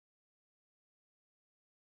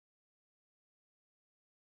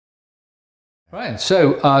Right,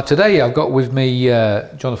 so today I've got with me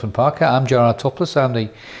Jonathan Parker. I'm Gerard Toplass, I'm the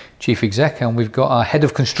Chief Exec, and we've got our Head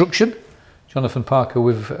of Construction, Jonathan Parker,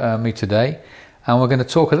 with me today. And we're going to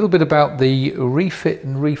talk a little bit about the Refit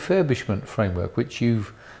and Refurbishment Framework, which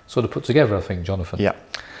you've sort of put together, I think, Jonathan. Yeah.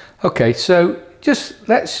 Okay, so just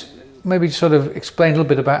let's maybe sort of explain a little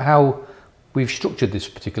bit about how we've structured this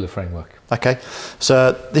particular framework. Okay,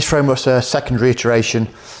 so this framework's a second reiteration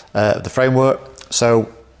of the framework. So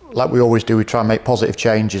like we always do, we try and make positive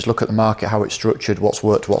changes, look at the market, how it's structured, what's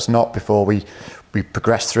worked, what's not, before we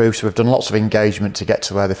progress through. So we've done lots of engagement to get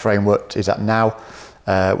to where the framework is at now,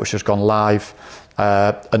 which has gone live.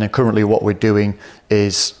 And then currently what we're doing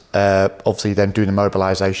is obviously then doing the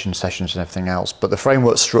mobilisation sessions and everything else. But the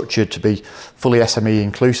framework's structured to be fully SME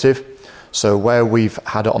inclusive. So where we've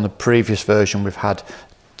had it on the previous version, we've had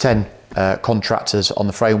 10 contractors on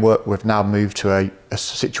the framework. We've now moved to a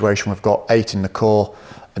situation we've got 8 in the core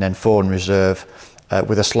and then 4 in reserve,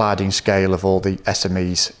 with a sliding scale of all the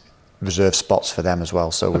SMEs, reserve spots for them as well.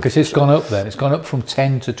 So because it's gone up then, it's gone up from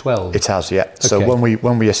 10 to 12. It has, yeah. Okay. So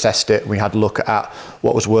when we assessed it, we had a look at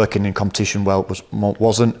what was working in competition well, what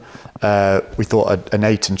wasn't. We thought an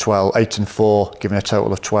 8 and 12, 8 and 4, giving a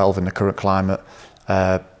total of 12 in the current climate,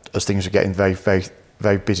 as things are getting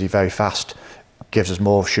very busy, very fast, gives us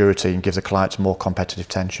more surety and gives the clients more competitive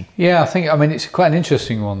tension. Yeah, I mean, it's quite an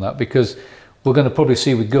interesting one, that, because we're going to probably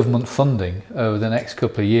see with government funding over the next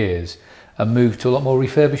couple of years a move to a lot more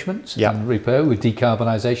refurbishments and repair with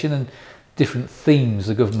decarbonisation and different themes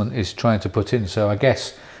the government is trying to put in. So I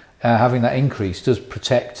guess having that increase does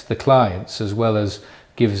protect the clients as well as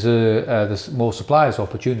gives more suppliers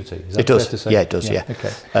opportunity. Is that fair to say? Yeah, it does. Yeah.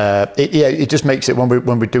 Okay. It just makes it when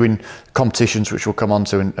we're doing competitions, which we'll come on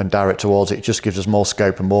to and direct towards it. It just gives us more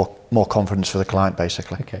scope and more confidence for the client,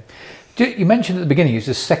 basically. Okay. You mentioned at the beginning it's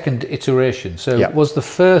a second iteration. So was the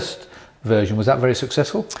first version, was that very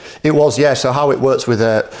successful? It was, yeah. So how it works with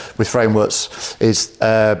frameworks is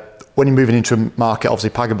when you're moving into a market,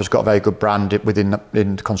 obviously Pagaba's got a very good brand in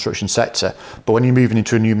the construction sector, but when you're moving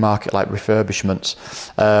into a new market like refurbishments,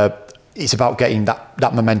 it's about getting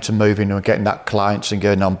that momentum moving and getting that clients and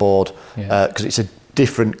going on board, because it's a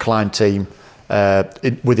different client team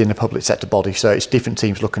within the public sector body, so it's different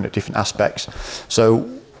teams looking at different aspects. So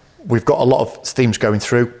we've got a lot of themes going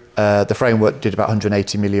through. The framework did about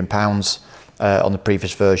 £180 million on the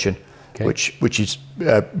previous version, which is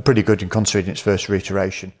pretty good in considering its first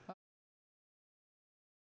reiteration.